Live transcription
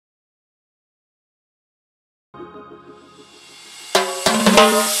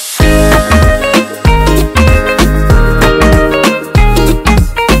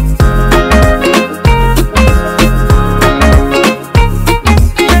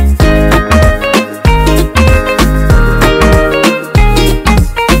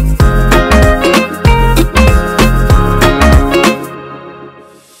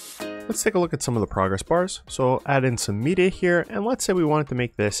Let's take a look at some of the progress bars. So I'll add in some media here, and let's say we wanted to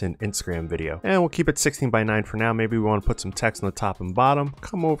make this an Instagram video. And we'll keep it 16:9 for now. Maybe we want to put some text on the top and bottom.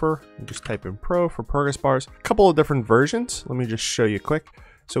 Come over and just type in Pro for progress bars. A couple of different versions. Let me just show you quick.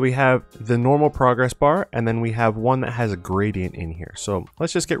 So we have the normal progress bar, and then we have one that has a gradient in here. So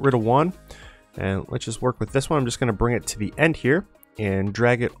let's just get rid of one, and let's just work with this one. I'm just going to bring it to the end here and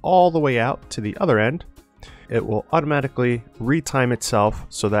drag it all the way out to the other end. It will automatically retime itself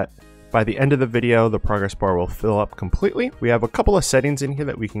so that by the end of the video, the progress bar will fill up completely. We have a couple of settings in here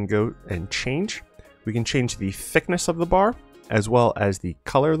that we can go and change. We can change the thickness of the bar as well as the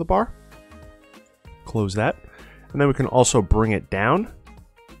color of the bar. Close that. And then we can also bring it down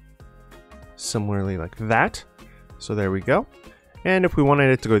similarly like that. So there we go. And if we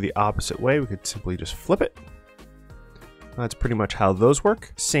wanted it to go the opposite way, we could simply just flip it. That's pretty much how those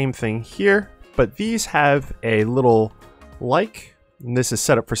work. Same thing here, but these have a little like. And this is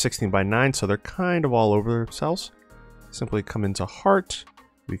set up for 16:9, so they're kind of all over themselves. Simply come into heart.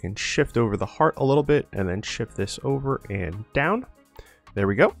 We can shift over the heart a little bit and then shift this over and down. There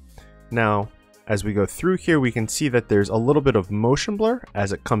we go. Now, as we go through here, we can see that there's a little bit of motion blur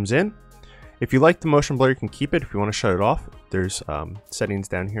as it comes in. If you like the motion blur, you can keep it. If you want to shut it off, there's settings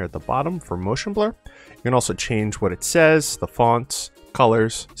down here at the bottom for motion blur. You can also change what it says, the fonts,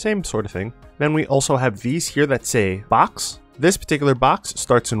 colors, same sort of thing. Then we also have these here that say box. This particular box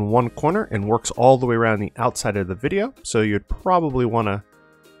starts in one corner and works all the way around the outside of the video. So you'd probably want to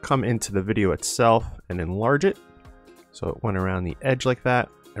come into the video itself and enlarge it. So it went around the edge like that.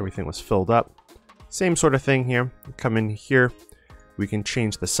 Everything was filled up. Same sort of thing here. Come in here. We can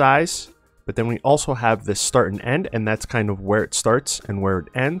change the size, but then we also have this start and end, and that's kind of where it starts and where it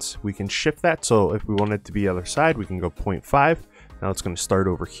ends. We can shift that. So if we want it to be the other side, we can go 0.5. Now it's going to start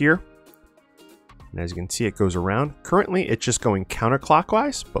over here. And as you can see, it goes around. Currently, it's just going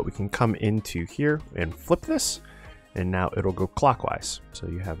counterclockwise, but we can come into here and flip this, and now it'll go clockwise. So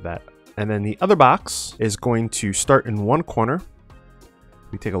you have that. And then the other box is going to start in one corner.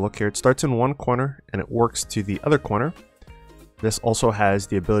 We take a look here. It starts in one corner, and it works to the other corner. This also has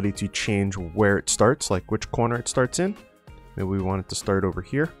the ability to change where it starts, like which corner it starts in. Maybe we want it to start over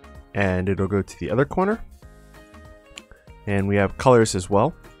here, and it'll go to the other corner. And we have colors as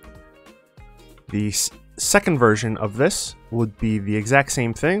well. The second version of this would be the exact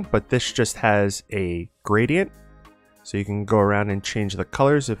same thing, but this just has a gradient. So you can go around and change the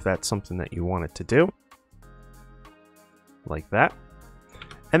colors if that's something that you want it to do. Like that.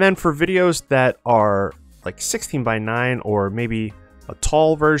 And then for videos that are like 16:9 or maybe a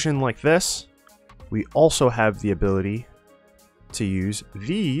tall version like this, we also have the ability to use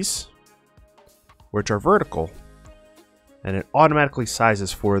these, which are vertical. And it automatically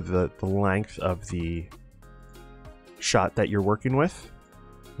sizes for the length of the shot that you're working with.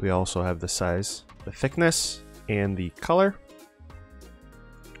 We also have the size, the thickness, and the color.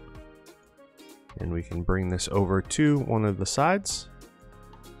 And we can bring this over to one of the sides.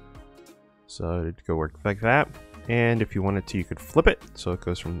 So it'd go work like that. And if you wanted to, you could flip it. So it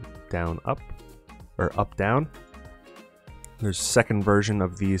goes from down up, or up down. There's a second version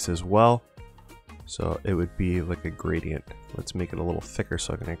of these as well. So it would be like a gradient. Let's make it a little thicker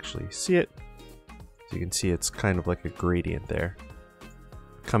so I can actually see it. So you can see it's kind of like a gradient there.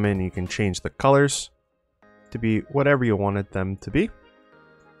 Come in, you can change the colors to be whatever you wanted them to be.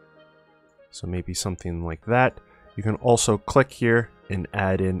 So maybe something like that. You can also click here and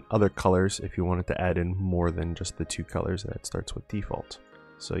add in other colors if you wanted to add in more than just the two colors that starts with default.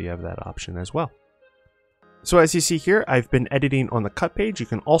 So you have that option as well. So as you see here, I've been editing on the cut page. You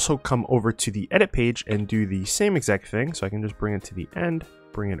can also come over to the edit page and do the same exact thing. So I can just bring it to the end,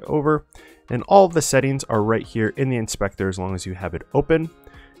 bring it over, and all of the settings are right here in the inspector as long as you have it open.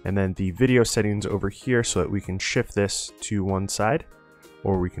 And then the video settings over here so that we can shift this to one side,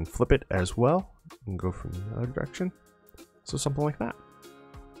 or we can flip it as well and go from the other direction. So something like that.